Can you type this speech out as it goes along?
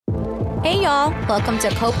Hey y'all, welcome to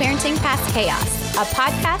Co-Parenting Past Chaos, a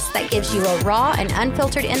podcast that gives you a raw and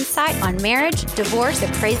unfiltered insight on marriage, divorce,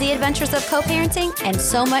 the crazy adventures of co-parenting, and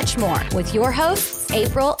so much more with your hosts,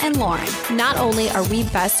 April and Lauren. Not only are we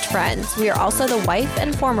best friends, we are also the wife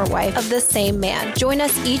and former wife of the same man. Join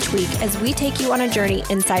us each week as we take you on a journey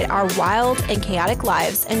inside our wild and chaotic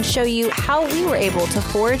lives and show you how we were able to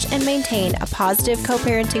forge and maintain a positive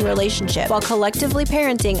co-parenting relationship while collectively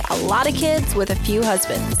parenting a lot of kids with a few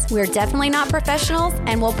husbands. We're definitely not professionals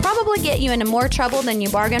and will probably get you into more trouble than you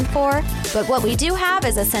bargained for, but what we do have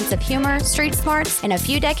is a sense of humor, street smarts, and a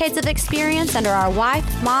few decades of experience under our wife,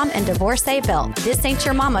 mom, and divorcee belt. This ain't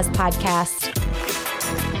your mama's podcast.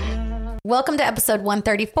 Welcome to episode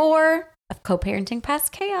 134 of Co-Parenting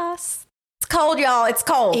Past Chaos. It's cold, y'all. It's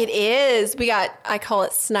cold. It is. I call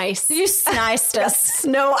it snice. You sniced us.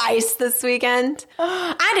 Snow ice this weekend.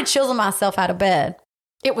 I had to chisel myself out of bed.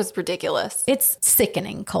 It was ridiculous. It's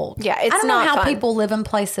sickening cold. Yeah, it's I don't not know how fun. people live in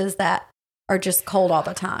places that are just cold all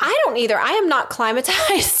the time. I don't either. I am not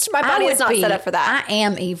climatized. My body is not set up for that. I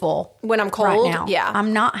am evil When I'm cold, right now. yeah.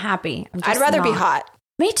 I'm not happy. I'd rather be hot.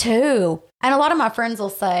 Me too. And a lot of my friends will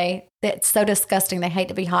say that it's so disgusting they hate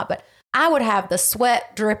to be hot, but I would have the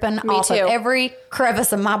sweat dripping off of every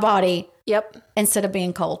crevice of my body. Yep. Instead of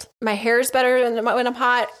being cold. My hair is better when I'm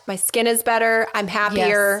hot. My skin is better. I'm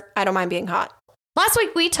happier. Yes. I don't mind being hot. Last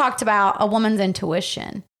week we talked about a woman's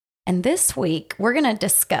intuition. And this week we're going to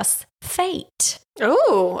discuss fate.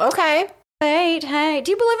 Ooh, okay. Fate. Hey,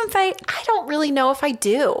 do you believe in fate? I don't really know if I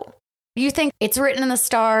do. You think it's written in the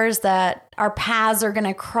stars that our paths are going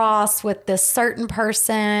to cross with this certain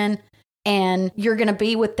person and you're going to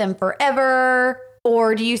be with them forever?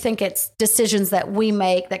 Or do you think it's decisions that we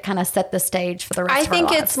make that kind of set the stage for the rest of our lives? I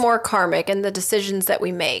think it's more karmic in the decisions that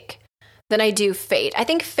we make than I do fate. I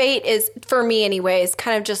think fate is, for me anyways,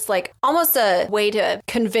 kind of just like almost a way to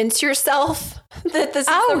convince yourself that this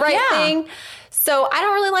is the right thing. So I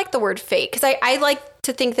don't really like the word fate because I like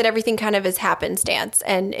to think that everything kind of is happenstance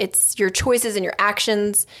and it's your choices and your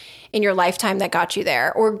actions in your lifetime that got you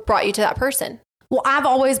there or brought you to that person. Well, I've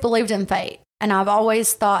always believed in fate, and I've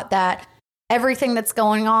always thought that everything that's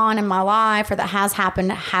going on in my life or that has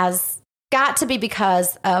happened has got to be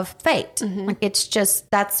because of fate. Mm-hmm. Like it's just,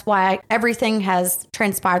 that's why everything has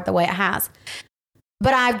transpired the way it has.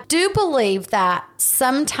 But I do believe that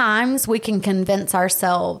sometimes we can convince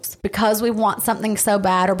ourselves because we want something so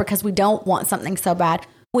bad or because we don't want something so bad,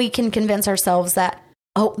 we can convince ourselves that,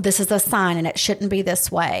 oh, this is a sign and it shouldn't be this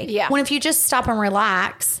way. Yeah. When if you just stop and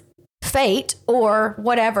relax, fate or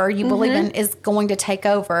whatever you believe in is going to take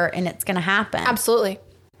over and it's going to happen. Absolutely.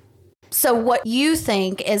 So what you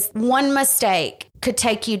think is one mistake could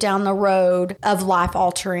take you down the road of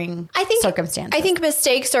life-altering circumstances? I think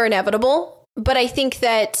mistakes are inevitable, but I think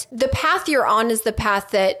that the path you're on is the path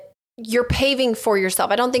that you're paving for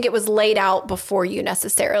yourself. I don't think it was laid out before you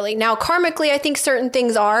necessarily. Now, karmically, I think certain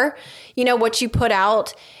things are, what you put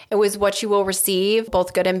out, it was what you will receive,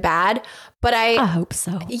 both good and bad. But I hope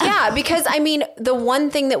so. Yeah, because the one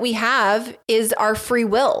thing that we have is our free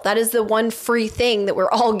will. That is the one free thing that we're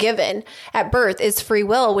all given at birth is free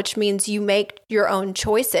will, which means you make your own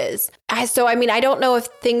choices. So, I don't know if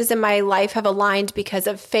things in my life have aligned because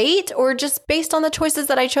of fate or just based on the choices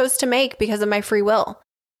that I chose to make because of my free will.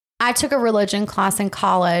 I took a religion class in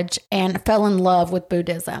college and fell in love with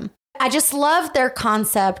Buddhism. I just love their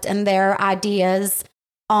concept and their ideas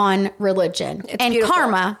on religion. It's and beautiful.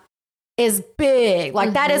 Karma is big.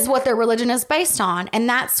 Like that is what their religion is based on. And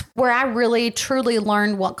that's where I really, truly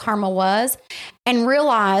learned what karma was and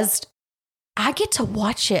realized I get to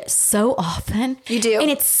watch it so often. You do.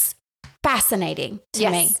 And it's fascinating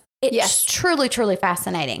to me. It's truly, truly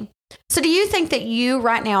fascinating. So do you think that you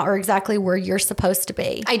right now are exactly where you're supposed to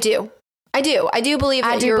be? I do. I do believe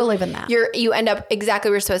that believe in that. You end up exactly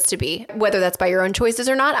where you're supposed to be, whether that's by your own choices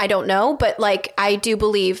or not. I don't know. But I do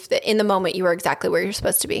believe that in the moment you are exactly where you're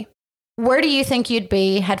supposed to be. Where do you think you'd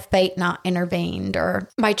be had fate not intervened or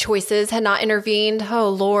my choices had not intervened? Oh,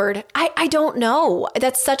 Lord. I don't know.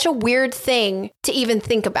 That's such a weird thing to even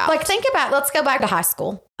think about. Let's go back to high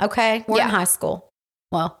school. Okay. We're in high school.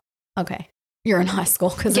 Well, okay. You're in high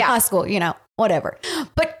school because in high school, whatever.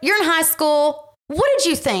 But you're in high school. What did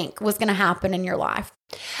you think was going to happen in your life?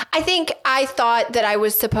 I thought that I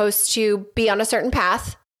was supposed to be on a certain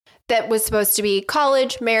path that was supposed to be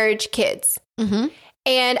college, marriage, kids. Mm-hmm.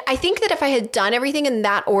 And I think that if I had done everything in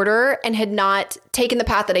that order and had not taken the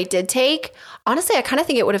path that I did take, honestly, I kind of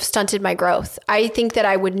think it would have stunted my growth. I think that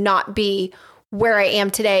I would not be where I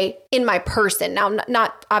am today in my person. Now,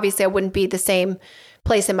 not obviously I wouldn't be the same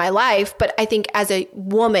place in my life. But I think as a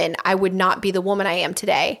woman, I would not be the woman I am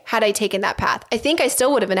today had I taken that path. I think I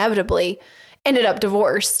still would have inevitably ended up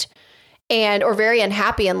divorced or very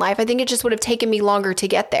unhappy in life. I think it just would have taken me longer to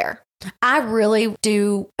get there. I really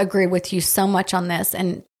do agree with you so much on this.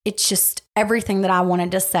 And it's just everything that I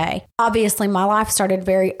wanted to say. Obviously, my life started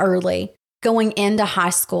very early, going into high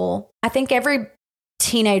school. I think every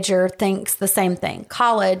teenager thinks the same thing: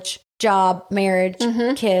 college, job, marriage,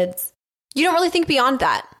 kids. You don't really think beyond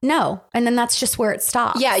that. No. And then that's just where it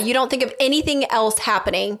stops. Yeah. You don't think of anything else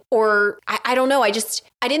happening, or I don't know. I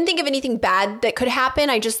didn't think of anything bad that could happen.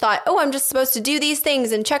 I just thought, oh, I'm just supposed to do these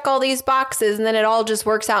things and check all these boxes. And then it all just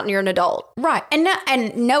works out and you're an adult. Right.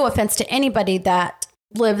 And no offense to anybody that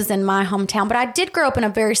lives in my hometown, but I did grow up in a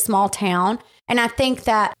very small town. And I think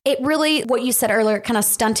that it really, what you said earlier, kind of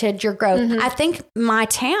stunted your growth. I think my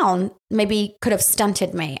town maybe could have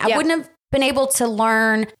stunted me. I wouldn't have been able to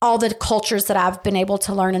learn all the cultures that I've been able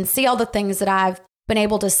to learn and see all the things that I've been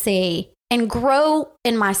able to see and grow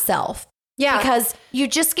in myself. Yeah. Because you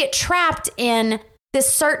just get trapped in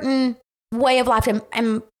this certain way of life.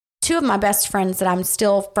 And two of my best friends that I'm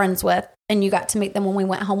still friends with, and you got to meet them when we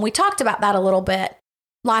went home, we talked about that a little bit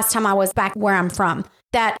last time I was back where I'm from,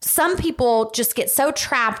 that some people just get so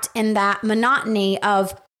trapped in that monotony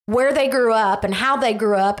of where they grew up and how they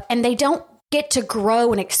grew up, and they don't get to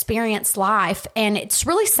grow and experience life. And it's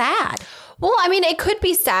really sad. Well, I mean, it could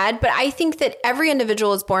be sad, but I think that every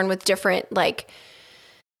individual is born with different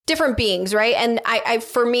beings, right? And I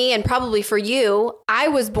for me, and probably for you, I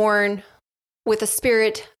was born with a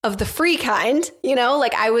spirit of the free kind,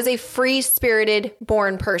 I was a free-spirited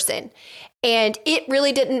born person. And it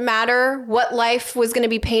really didn't matter what life was going to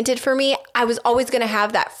be painted for me. I was always going to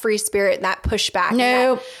have that free spirit and that pushback,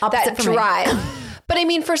 that drive. But I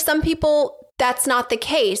mean, for some people, that's not the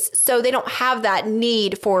case. So they don't have that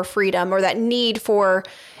need for freedom or that need for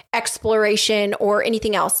exploration or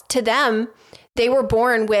anything else. To them, they were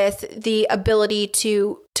born with the ability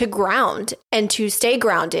to ground and to stay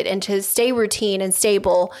grounded and to stay routine and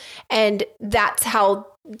stable. And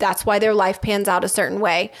that's why their life pans out a certain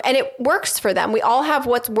way. And it works for them. We all have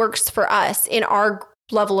what works for us in our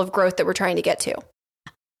level of growth that we're trying to get to.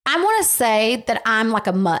 I want to say that I'm like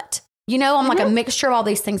a mutt. I'm like a mixture of all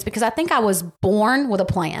these things, because I think I was born with a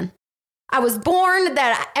plan. I was born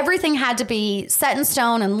that everything had to be set in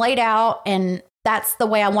stone and laid out, and that's the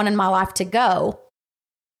way I wanted my life to go.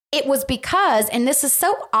 It was because, and this is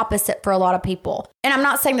so opposite for a lot of people, and I'm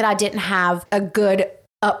not saying that I didn't have a good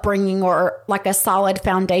upbringing or like a solid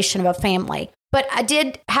foundation of a family, but I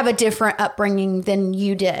did have a different upbringing than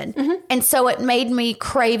you did. And so it made me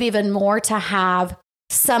crave even more to have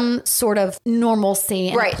some sort of normalcy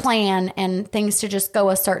and plan and things to just go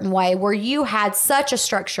a certain way, where you had such a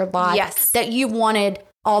structured life that you wanted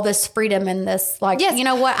all this freedom and this you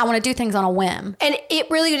know what, I want to do things on a whim. And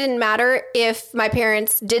it really didn't matter if my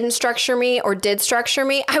parents didn't structure me or did structure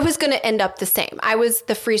me. I was going to end up the same. I was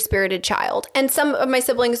the free-spirited child. And some of my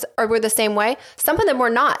siblings were the same way. Some of them were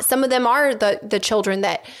not. Some of them are the children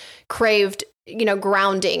that craved,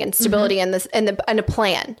 grounding and stability and a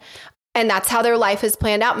plan. And that's how their life is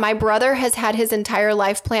planned out. My brother has had his entire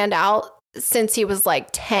life planned out since he was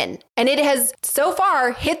 10. And it has so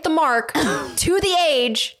far hit the mark to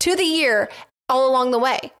the year all along the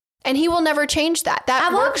way. And he will never change that.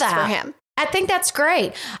 That works for him. I think that's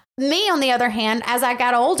great. Me, on the other hand, as I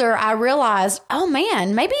got older, I realized, oh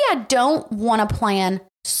man, maybe I don't want to plan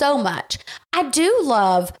so much. I do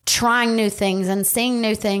love trying new things and seeing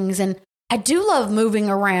new things, and I do love moving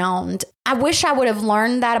around. I wish I would have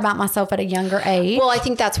learned that about myself at a younger age. Well, I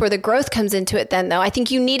think that's where the growth comes into it then, though. I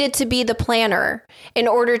think you needed to be the planner in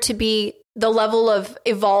order to be the level of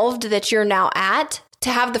evolved that you're now at,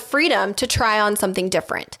 to have the freedom to try on something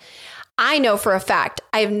different. I know for a fact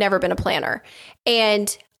I've never been a planner.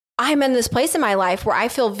 And I'm in this place in my life where I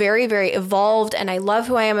feel very, very evolved, and I love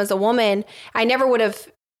who I am as a woman. I never would have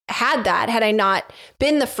had that had I not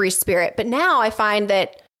been the free spirit. But now I find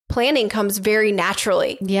that planning comes very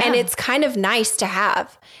naturally, and it's kind of nice to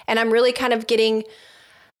have. And I'm really kind of getting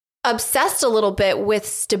obsessed a little bit with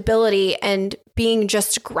stability and being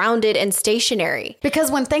just grounded and stationary.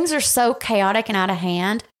 Because when things are so chaotic and out of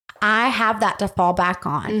hand, I have that to fall back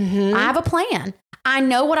on. I have a plan. I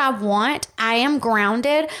know what I want. I am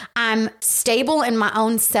grounded. I'm stable in my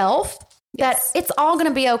own self. That it's all going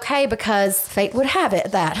to be okay, because fate would have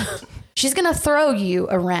it that she's going to throw you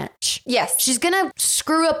a wrench. Yes. She's going to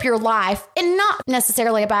screw up your life, in not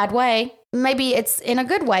necessarily a bad way. Maybe it's in a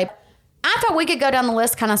good way. I I thought we could go down the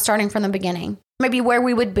list kind of starting from the beginning, maybe where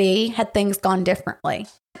we would be had things gone differently.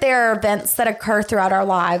 There are events that occur throughout our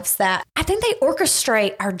lives that I think they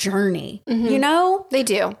orchestrate our journey, you know? They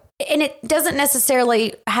do. And it doesn't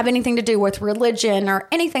necessarily have anything to do with religion or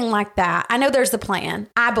anything like that. I know there's a plan.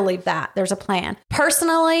 I believe that there's a plan.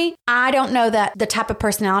 Personally, I don't know that the type of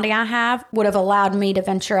personality I have would have allowed me to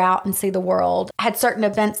venture out and see the world. Had certain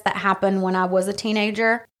events that happened when I was a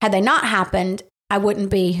teenager. Had they not happened, I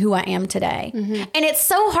wouldn't be who I am today. And it's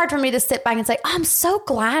so hard for me to sit back and say, oh, I'm so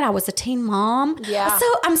glad I was a teen mom. Yeah.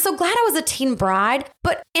 I'm so glad I was a teen bride.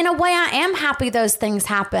 But in a way, I am happy those things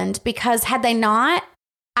happened, because had they not,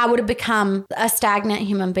 I would have become a stagnant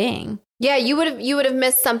human being. Yeah, you would have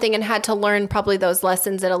missed something and had to learn probably those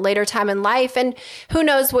lessons at a later time in life. And who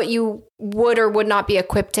knows what you would or would not be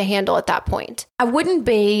equipped to handle at that point. I wouldn't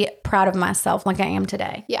be proud of myself like I am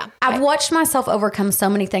today. Yeah. I've watched myself overcome so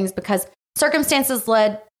many things because circumstances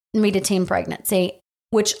led me to teen pregnancy,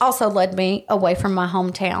 which also led me away from my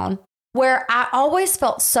hometown, where I always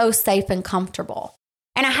felt so safe and comfortable.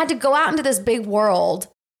 And I had to go out into this big world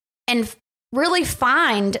and really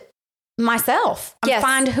find myself and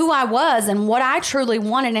find who I was and what I truly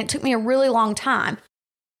wanted. And it took me a really long time.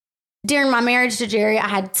 During my marriage to Jerry, I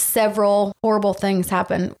had several horrible things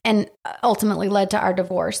happen and ultimately led to our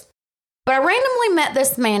divorce. But I randomly met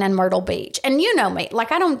this man in Myrtle Beach. And you know me,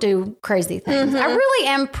 like I don't do crazy things. I really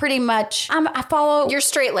am pretty much, I follow. You're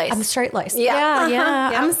straight-laced. I'm straight-laced. Yeah.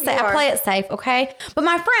 Yeah, I play it safe, okay? But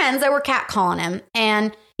my friends, they were catcalling him.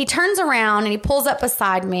 And he turns around and he pulls up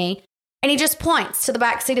beside me. And he just points to the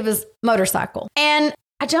back seat of his motorcycle. And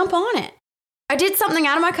I jump on it. I did something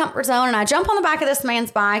out of my comfort zone. And I jump on the back of this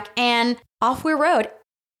man's bike. And off we rode.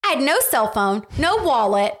 I had no cell phone, no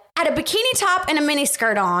wallet. I had a bikini top and a mini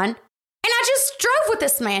skirt on. And I just drove with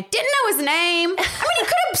this man. Didn't know his name. I mean, he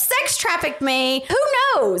could have sex trafficked me. Who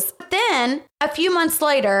knows? Then a few months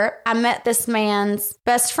later, I met this man's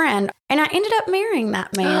best friend. And I ended up marrying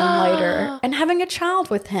that man later and having a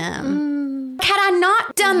child with him. Had I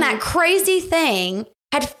not done that crazy thing,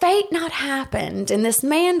 had fate not happened and this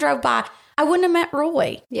man drove by, I wouldn't have met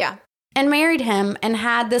Roy. Yeah. And married him and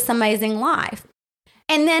had this amazing life.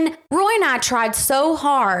 And then Roy and I tried so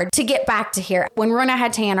hard to get back to here. When Roy and I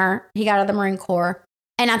had Tanner, he got out of the Marine Corps.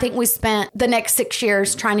 And I think we spent the next 6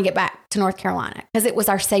 years trying to get back to North Carolina because it was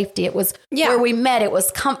our safety. It was where we met. It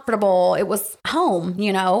was comfortable. It was home,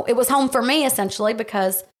 you know. It was home for me, essentially,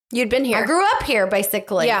 because you'd been here. I grew up here,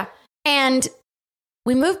 basically. Yeah. And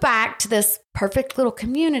we moved back to this perfect little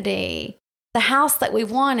community, the house that we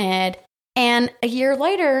wanted. And a year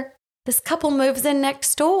later, this couple moves in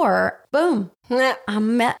next door. Boom. I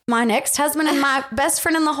met my next husband and my best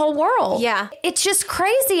friend in the whole world. Yeah. It's just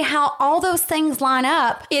crazy how all those things line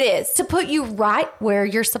up. It is. To put you right where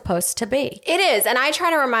you're supposed to be. It is. And I try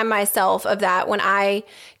to remind myself of that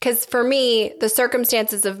because for me, the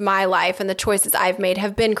circumstances of my life and the choices I've made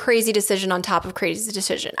have been crazy decision on top of crazy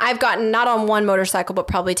decision. I've gotten not on one motorcycle, but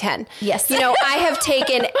probably 10. Yes. You know, I have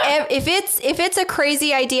taken, if it's a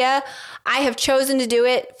crazy idea, I have chosen to do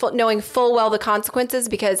it knowing full well the consequences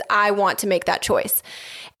because I want to make that choice.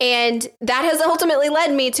 And that has ultimately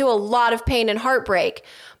led me to a lot of pain and heartbreak.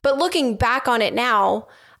 But looking back on it now,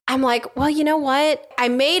 I'm like, well, you know what? I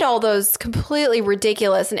made all those completely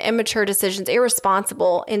ridiculous and immature decisions,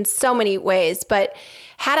 irresponsible in so many ways. But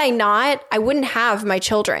had I not, I wouldn't have my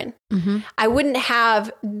children. Mm-hmm. I wouldn't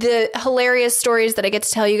have the hilarious stories that I get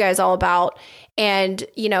to tell you guys all about. And,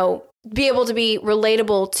 you know, be able to be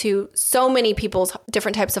relatable to so many people's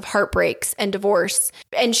different types of heartbreaks and divorce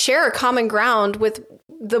and share a common ground with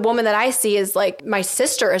the woman that I see as like my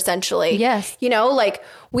sister, essentially. Yes. You know, like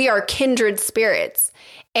we are kindred spirits.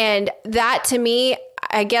 And that to me,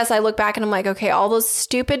 I guess I look back and I'm like, okay, all those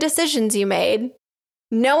stupid decisions you made,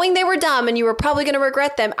 knowing they were dumb and you were probably going to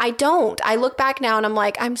regret them. I don't. I look back now and I'm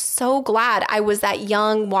like, I'm so glad I was that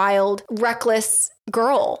young, wild, reckless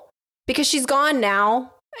girl because she's gone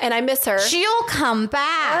now. And I miss her. She'll come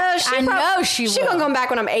back. I know she will. She's going to come back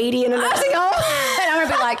when I'm 80 in a nursing home. And I'm going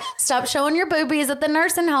to be like, stop showing your boobies at the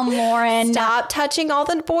nursing home, Lauren. Stop touching all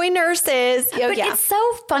the boy nurses. But it's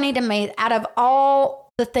so funny to me, out of all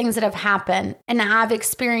the things that have happened, and I've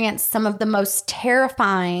experienced some of the most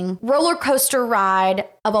terrifying roller coaster ride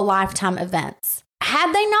of a lifetime events.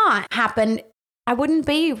 Had they not happened, I wouldn't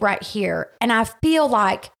be right here. And I feel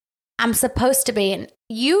like I'm supposed to be. And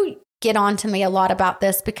you get on to me a lot about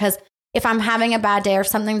this because if I'm having a bad day or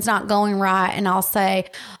something's not going right and I'll say,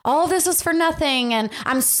 all this is for nothing and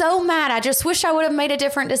I'm so mad, I just wish I would have made a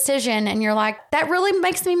different decision. And you're like, that really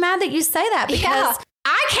makes me mad that you say that because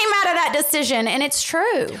I came out of that decision and it's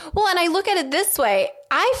true. Well, and I look at it this way.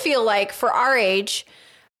 I feel like for our age,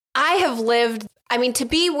 I have lived, to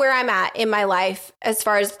be where I'm at in my life, as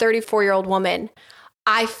far as 34-year-old woman,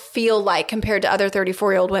 I feel like compared to other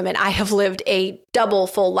 34-year-old women, I have lived a double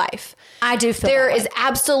full life. I do feel there is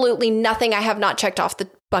absolutely nothing I have not checked off the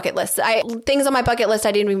bucket list. Things on my bucket list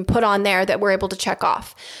I didn't even put on there that we're able to check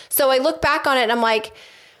off. So I look back on it and I'm like,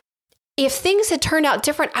 if things had turned out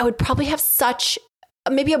different, I would probably have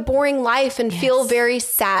maybe a boring life and feel very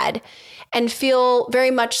sad and feel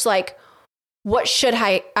very much like, what should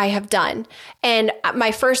I have done? And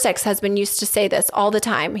my first ex-husband used to say this all the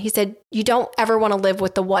time. He said, you don't ever want to live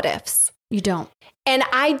with the what ifs. You don't. And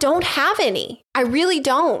I don't have any. I really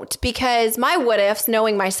don't, because my what ifs,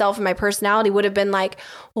 knowing myself and my personality, would have been like,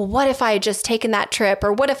 well, what if I had just taken that trip?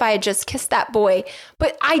 Or what if I had just kissed that boy?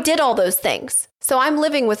 But I did all those things. So I'm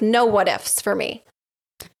living with no what ifs for me.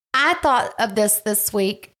 I thought of this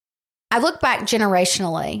week. I look back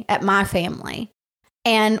generationally at my family.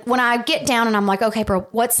 And when I get down and I'm like, okay, bro,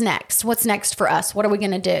 what's next? What's next for us? What are we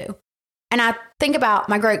going to do? And I think about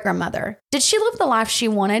my great-grandmother. Did she live the life she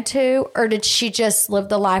wanted to, or did she just live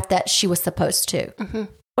the life that she was supposed to? Mm-hmm.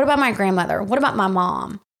 What about my grandmother? What about my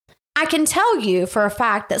mom? I can tell you for a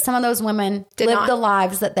fact that some of those women lived the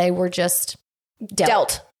lives that they were just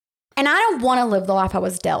dealt. And I don't want to live the life I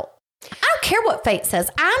was dealt. I don't care what fate says.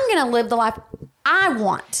 I'm going to live the life I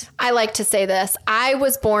want. I like to say this. I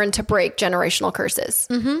was born to break generational curses.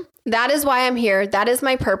 Mm-hmm. That is why I'm here. That is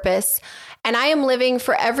my purpose. And I am living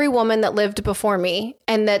for every woman that lived before me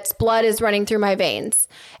and that's blood is running through my veins.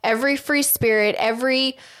 Every free spirit,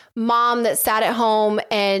 every mom that sat at home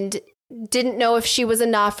and didn't know if she was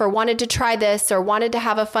enough or wanted to try this or wanted to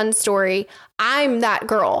have a fun story. I'm that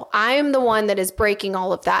girl. I am the one that is breaking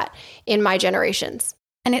all of that in my generations.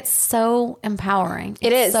 And it's so empowering.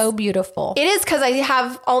 It is so beautiful. It is, because I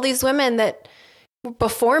have all these women that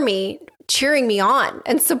before me cheering me on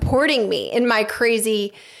and supporting me in my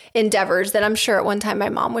crazy endeavors that I'm sure at one time my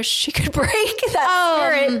mom wished she could break that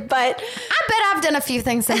spirit. But I bet I've done a few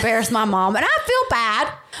things to embarrass my mom and I feel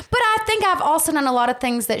bad. But I think I've also done a lot of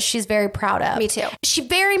things that she's very proud of. Me too. She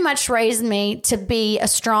very much raised me to be a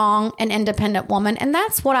strong and independent woman. And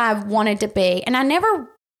that's what I wanted to be. And I never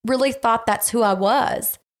really thought that's who I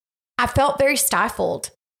was. I felt very stifled,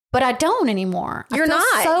 but I don't anymore. You're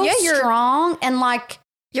not. So you're strong and like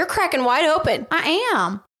you're cracking wide open. I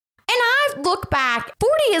am. And I look back,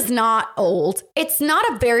 40 is not old. It's not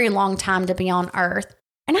a very long time to be on earth.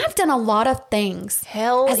 And I've done a lot of things.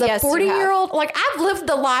 Hell as a yes, 40-year-old, like I've lived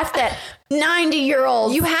the life that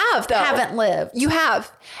 90-year-olds you have though. Haven't lived. You have.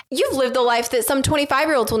 You've lived the life that some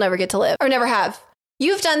 25-year-olds will never get to live or never have.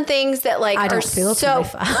 You've done things that like I are don't feel so.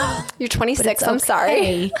 25. You're 26. I'm okay.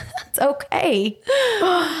 sorry. It's okay.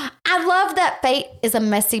 I love that fate is a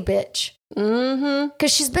messy bitch. Mm-hmm.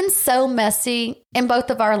 Because she's been so messy in both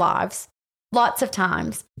of our lives, lots of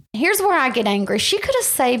times. Here's where I get angry. She could have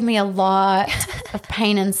saved me a lot of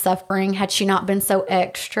pain and suffering had she not been so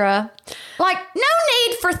extra. Like, no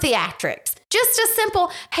need for theatrics. Just a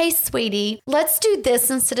simple, hey, sweetie, let's do this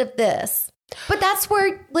instead of this. But that's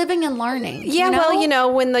where living and learning. Yeah, you know?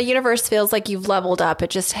 Well, when the universe feels like you've leveled up, it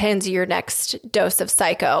just hands you your next dose of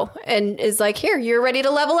psycho and is like, here, you're ready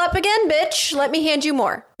to level up again, bitch. Let me hand you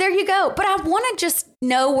more. There you go. But I want to just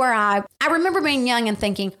know where I remember being young and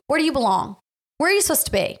thinking, where do you belong? Where are you supposed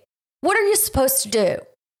to be? What are you supposed to do?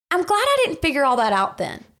 I'm glad I didn't figure all that out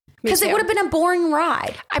then. Because it would have been a boring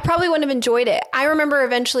ride. I probably wouldn't have enjoyed it. I remember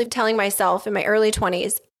eventually telling myself in my early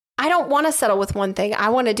 20s, I don't want to settle with one thing. I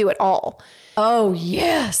want to do it all. Oh,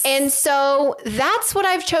 yes. And so that's what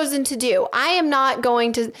I've chosen to do. I am not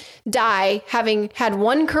going to die having had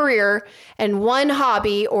one career and one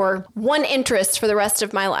hobby or one interest for the rest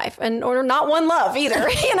of my life, or not one love either. No, we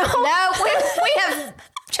have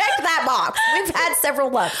checked that box. We've had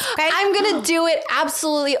several loves. Okay? I'm going to do it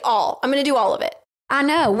absolutely all. I'm going to do all of it. I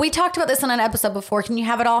know. We talked about this on an episode before. Can you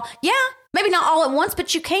have it all? Yeah. Maybe not all at once,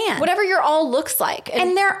 but you can. Whatever your all looks like.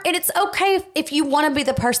 And it's okay if you want to be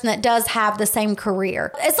the person that does have the same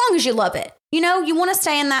career, as long as you love it. You want to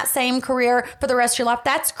stay in that same career for the rest of your life.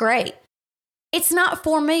 That's great. It's not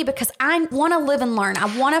for me because I want to live and learn.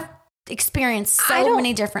 I want to experience so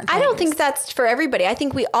many different things. I don't think that's for everybody. I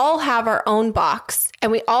think we all have our own box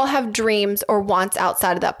and we all have dreams or wants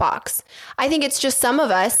outside of that box. I think it's just some of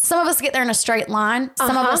us get there in a straight line.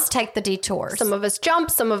 Some of us take the detours. Some of us jump.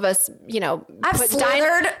 Some of us,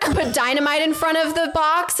 put dynamite in front of the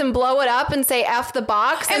box and blow it up and say F the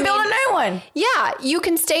box. And build a new one. Yeah. You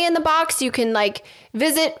can stay in the box. You can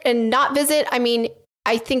visit and not visit.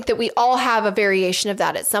 I think that we all have a variation of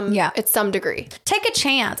that at some degree. Take a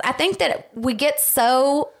chance. I think that we get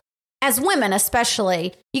so, as women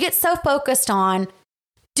especially, you get so focused on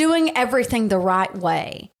doing everything the right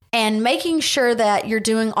way. and making sure that you're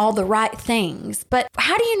doing all the right things. But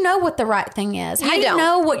how do you know what the right thing is? How do you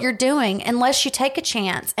know what you're doing unless you take a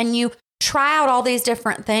chance and you try out all these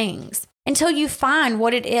different things until you find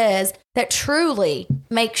what it is that truly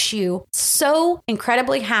makes you so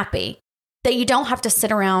incredibly happy that you don't have to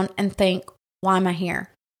sit around and think, why am I here?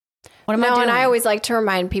 What am I doing? And I always like to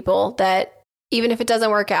remind people that even if it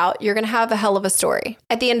doesn't work out, you're going to have a hell of a story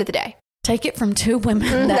at the end of the day. Take it from two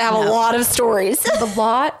women that have a lot of stories.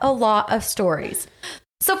 a lot of stories.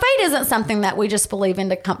 So fate isn't something that we just believe in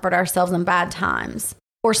to comfort ourselves in bad times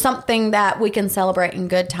or something that we can celebrate in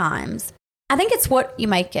good times. I think it's what you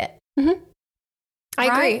make it. Mm-hmm. I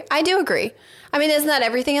agree. I do agree. I mean, isn't that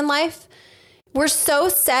everything in life? We're so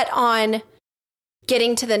set on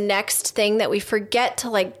getting to the next thing that we forget to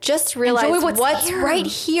like just realize what's right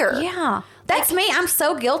here. Yeah. That's me. I'm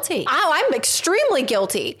so guilty. Oh, I'm extremely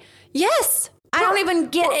guilty. Yes. I don't even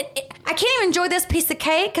get it. I can't even enjoy this piece of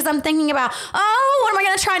cake because I'm thinking about, what am I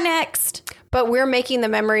going to try next? But we're making the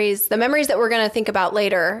memories that we're going to think about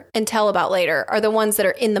later and tell about later are the ones that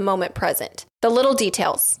are in the moment present. The little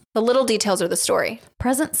details are the story.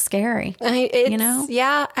 Present's scary.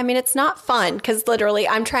 Yeah. I mean, it's not fun because literally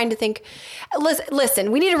I'm trying to think,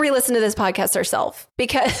 listen, we need to re-listen to this podcast ourselves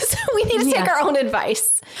because we need to take our own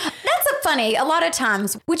advice. That's funny. A lot of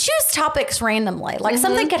times we choose topics randomly. Like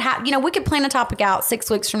something could happen, we could plan a topic out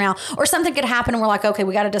 6 weeks from now or something could happen and we're like, okay,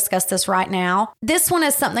 we got to discuss this right now. This one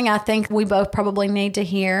is something I think we both probably need to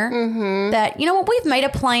hear that, we've made a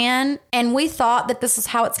plan and we thought that this is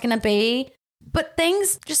how it's going to be. But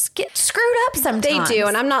things just get screwed up sometimes. They do.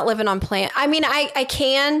 And I'm not living on plan. I mean, I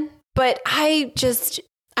can, but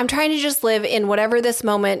I'm trying to just live in whatever this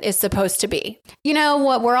moment is supposed to be. You know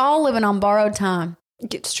what? We're all living on borrowed time.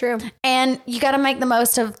 It's true. And you got to make the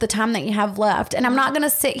most of the time that you have left. And I'm not going to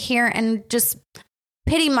sit here and just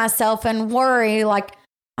pity myself and worry like,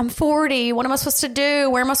 I'm 40. What am I supposed to do?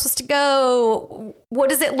 Where am I supposed to go? What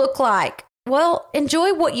does it look like? Well,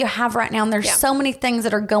 enjoy what you have right now. And there's so many things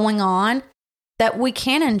that are going on that we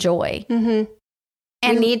can enjoy. Mm-hmm.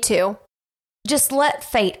 And we need to. Just let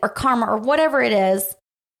fate or karma or whatever it is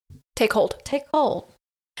take hold.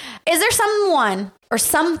 Is there someone or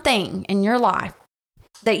something in your life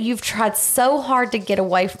that you've tried so hard to get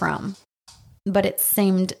away from, but it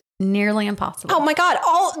seemed nearly impossible? Oh my God.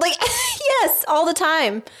 Yes, all the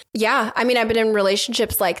time. Yeah. I mean, I've been in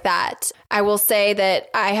relationships like that. I will say that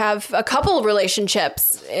I have a couple of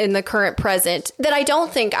relationships in the current present that I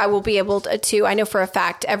don't think I will be able to, I know for a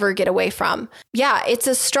fact, ever get away from. Yeah, it's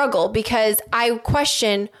a struggle because I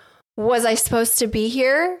question, was I supposed to be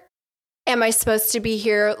here? Am I supposed to be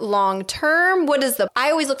here long term?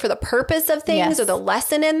 I always look for the purpose of things or the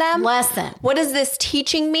lesson in them. What is this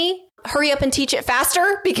teaching me? Hurry up and teach it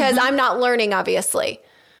faster because I'm not learning, obviously.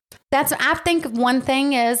 I think one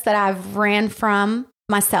thing is that I've ran from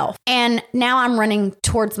myself and now I'm running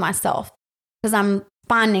towards myself because I'm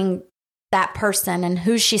finding that person and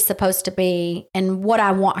who she's supposed to be and what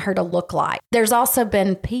I want her to look like. There's also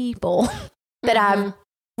been people that I've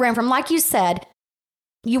ran from. Like you said,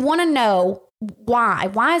 you want to know why.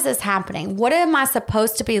 Why is this happening? What am I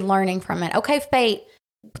supposed to be learning from it? Okay, fate,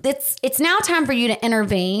 it's now time for you to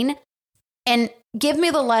intervene and give me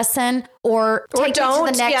the lesson or take me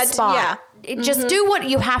to the next spot. Yeah. Just do what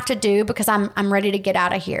you have to do because I'm ready to get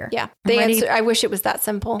out of here. Yeah. The answer, I wish it was that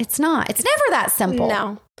simple. It's not. It's never that simple.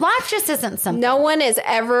 No. Life just isn't simple. No one is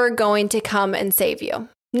ever going to come and save you.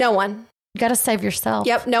 No one. You got to save yourself.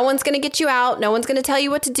 Yep. No one's going to get you out. No one's going to tell you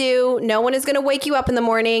what to do. No one is going to wake you up in the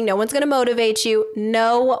morning. No one's going to motivate you.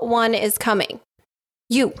 No one is coming.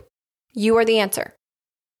 You are the answer.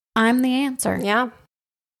 I'm the answer. Yeah.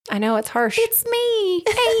 I know it's harsh. It's me,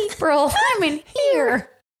 April. I'm in here.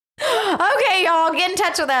 Okay, y'all, get in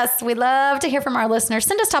touch with us. We love to hear from our listeners.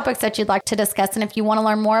 Send us topics that you'd like to discuss. And if you want to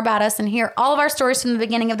learn more about us and hear all of our stories from the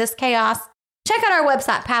beginning of this chaos, check out our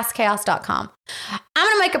website, pastchaos.com. I'm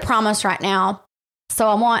going to make a promise right now. So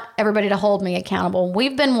I want everybody to hold me accountable.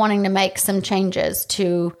 We've been wanting to make some changes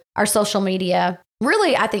to our social media,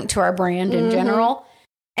 really, I think, to our brand in general.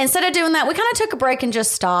 Instead of doing that, we kind of took a break and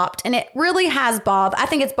just stopped. And it really has I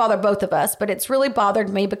think it's bothered both of us, but it's really bothered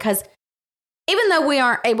me because even though we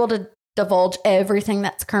aren't able to divulge everything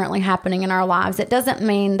that's currently happening in our lives, it doesn't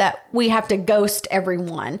mean that we have to ghost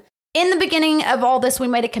everyone. In the beginning of all this, we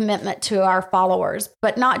made a commitment to our followers,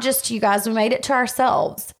 but not just to you guys. We made it to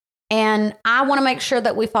ourselves. And I want to make sure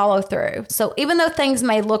that we follow through. So even though things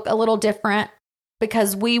may look a little different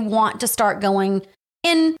because we want to start going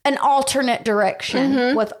in an alternate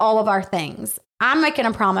direction with all of our things, I'm making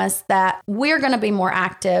a promise that we're going to be more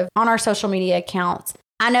active on our social media accounts.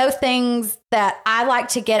 I know things that I like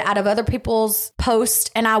to get out of other people's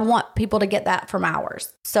posts, and I want people to get that from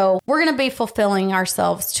ours. So we're going to be fulfilling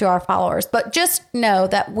ourselves to our followers. But just know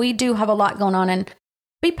that we do have a lot going on, and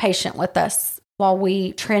be patient with us while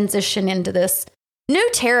we transition into this new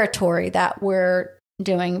territory that we're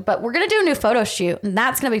doing. But we're going to do a new photo shoot, and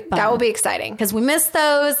that's going to be fun. That will be exciting. Because we missed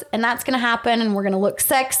those, and that's going to happen, and we're going to look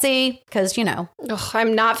sexy because, you know. Ugh,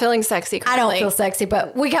 I'm not feeling sexy currently. I don't feel sexy,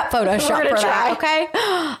 but we got Photoshop for that, okay?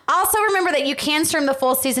 Also, remember that you can stream the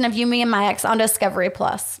full season of You, Me, and My Ex on Discovery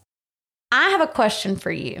Plus. I have a question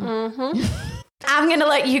for you. I'm going to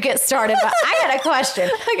let you get started, but I got a question.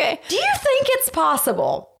 Okay. Do you think it's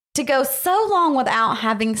possible to go so long without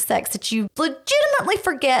having sex that you legitimately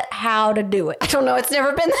forget how to do it? I don't know. It's never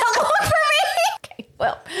been that long for me. Okay,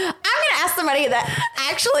 well, I'm going to ask somebody that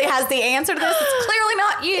actually has the answer to this. It's clearly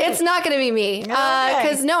not you. It's not going to be me.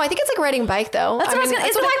 Because, no, I think it's like riding a bike, though. That's what I was going to.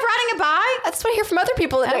 Is it like riding a bike? That's what I hear from other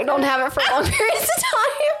people that don't have it for long periods of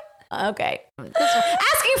time. Okay.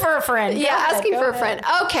 Asking for a friend. Yeah, asking for a friend.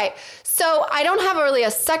 Okay. So I don't have really a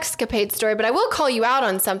sexcapade story, but I will call you out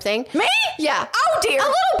on something. Me? Yeah. Oh, dear. A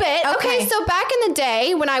little bit. Okay. So back in the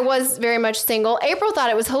day when I was very much single, April thought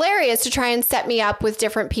it was hilarious to try and set me up with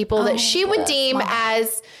different people that she would deem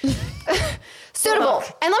as suitable.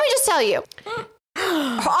 And let me just tell you,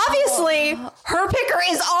 obviously, her picker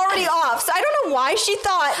is already off. So I don't know why she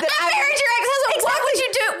thought that I married your ex-husband. Exactly. What would you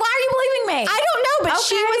do? Why are you believing me? I don't know, but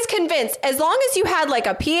she was convinced as long as you had like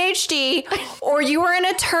a PhD or you were an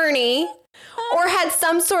attorney or had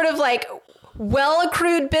some sort of like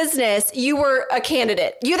well-accrued business, you were a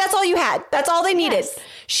candidate. That's all you had. That's all they needed. Yes.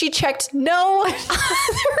 She checked no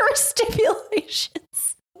other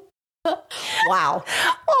stipulations. Wow.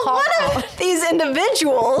 Well, one of these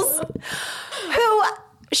individuals who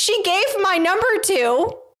she gave my number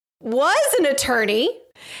to was an attorney,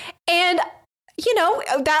 and you know,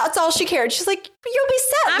 that's all she cared. She's like, you'll be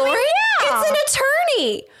set, Lori. It's an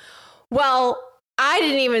attorney. Well, I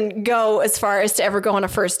didn't even go as far as to ever go on a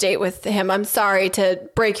first date with him. I'm sorry to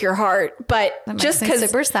break your heart, but just because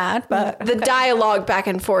super sad, but the dialogue back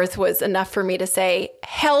and forth was enough for me to say,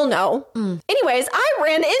 hell no. Anyways, I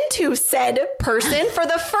ran into said person for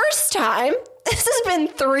the first time. This has been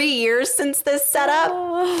 3 years since this setup.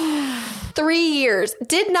 3 years.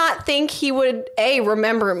 Did not think he would,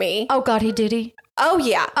 remember me. Oh, God, did he? Oh,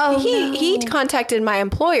 yeah. Oh, he contacted my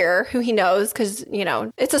employer, who he knows, because, you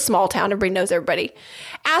know, it's a small town. Everybody knows everybody.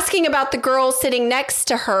 Asking about the girl sitting next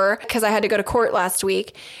to her, because I had to go to court last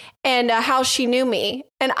week, and how she knew me.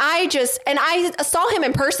 And I saw him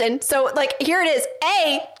in person. So, like, here it is.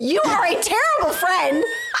 You are a terrible friend. I'm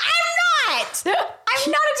not.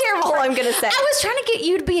 I'm not a terrible friend. I'm going to say. I was trying to get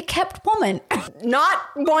you to be a kept woman. Not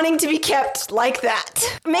wanting to be kept like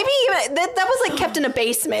that. Maybe even, that was like kept in a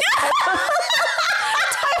basement.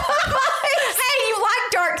 Hey, you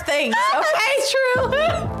like dark things. Okay, it's true.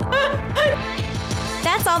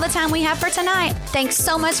 That's all the time we have for tonight. Thanks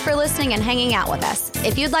so much for listening and hanging out with us.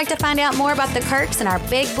 If you'd like to find out more about the Kirks and our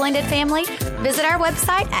big blended family, visit our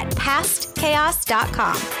website at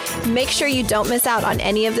pastchaos.com. Make sure you don't miss out on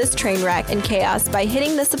any of this train wreck and chaos by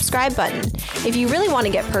hitting the subscribe button. If you really want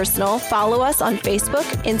to get personal, follow us on Facebook,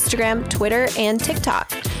 Instagram, Twitter, and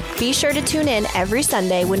TikTok. Be sure to tune in every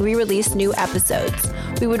Sunday when we release new episodes.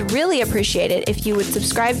 We would really appreciate it if you would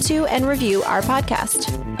subscribe to and review our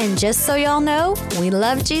podcast. And just so y'all know, we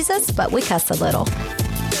love Jesus, but we cuss a little.